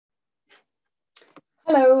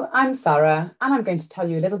Hello, I'm Sarah, and I'm going to tell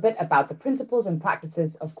you a little bit about the principles and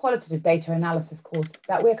practices of qualitative data analysis course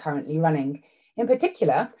that we're currently running. In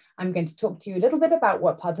particular, I'm going to talk to you a little bit about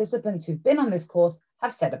what participants who've been on this course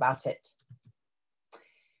have said about it.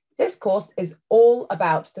 This course is all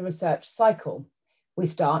about the research cycle. We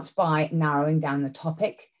start by narrowing down the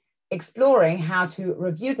topic, exploring how to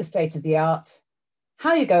review the state of the art,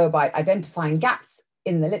 how you go about identifying gaps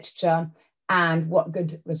in the literature, and what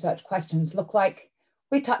good research questions look like.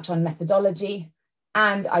 We touch on methodology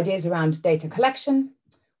and ideas around data collection.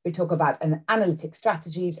 We talk about analytic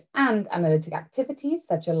strategies and analytic activities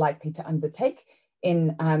that you're likely to undertake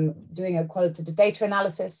in doing a qualitative data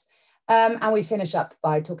analysis. And we finish up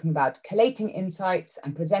by talking about collating insights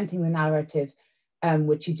and presenting the narrative,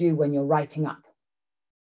 which you do when you're writing up.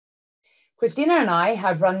 Christina and I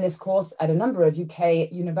have run this course at a number of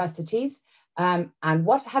UK universities, and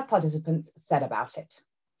what have participants said about it?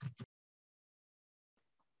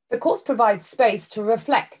 The course provides space to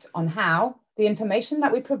reflect on how the information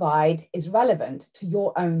that we provide is relevant to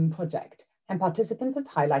your own project, and participants have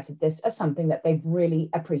highlighted this as something that they've really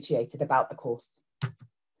appreciated about the course.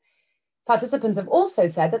 Participants have also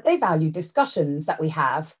said that they value discussions that we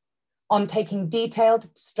have on taking detailed,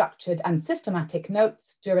 structured and systematic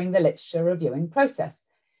notes during the literature reviewing process,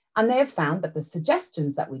 and they have found that the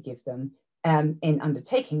suggestions that we give them in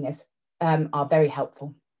undertaking this are very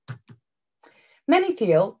helpful. Many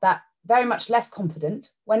feel that very much less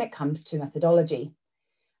confident when it comes to methodology.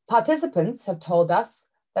 Participants have told us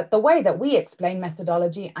that the way that we explain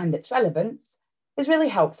methodology and its relevance is really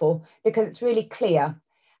helpful because it's really clear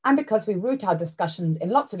and because we root our discussions in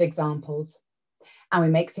lots of examples and we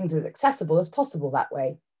make things as accessible as possible that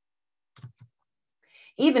way.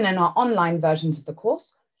 Even in our online versions of the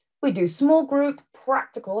course, we do small group,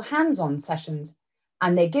 practical, hands-on sessions,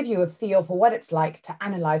 and they give you a feel for what it's like to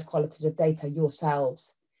analyze qualitative data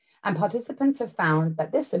yourselves. And participants have found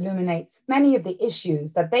that this illuminates many of the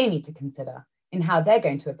issues that they need to consider in how they're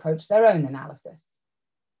going to approach their own analysis.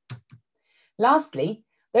 Lastly,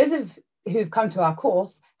 those who've come to our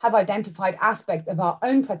course have identified aspects of our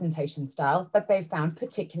own presentation style that they've found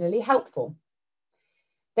particularly helpful.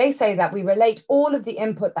 They say that we relate all of the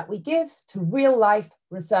input that we give to real-life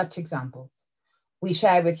research examples. We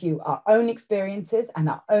share with you our own experiences and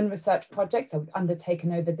our own research projects that we've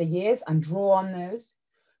undertaken over the years and draw on those.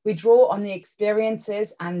 We draw on the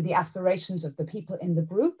experiences and the aspirations of the people in the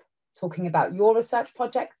group, talking about your research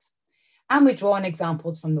projects. And we draw on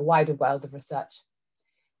examples from the wider world of research.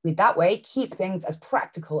 We that way keep things as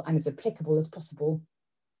practical and as applicable as possible.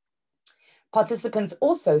 Participants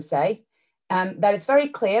also say that it's very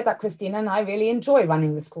clear that Christina and I really enjoy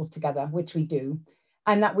running this course together, which we do,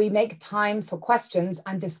 and that we make time for questions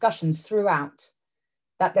and discussions throughout,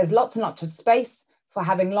 that there's lots and lots of space for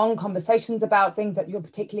having long conversations about things that you're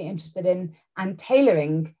particularly interested in and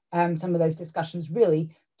tailoring some of those discussions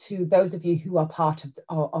really to those of you who are part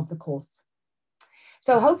of the course.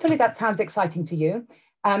 So hopefully that sounds exciting to you.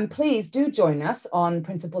 Please do join us on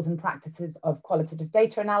Principles and Practices of Qualitative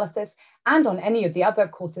Data Analysis and on any of the other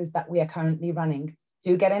courses that we are currently running.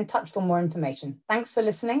 Do get in touch for more information. Thanks for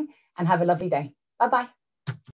listening and have a lovely day. Bye-bye.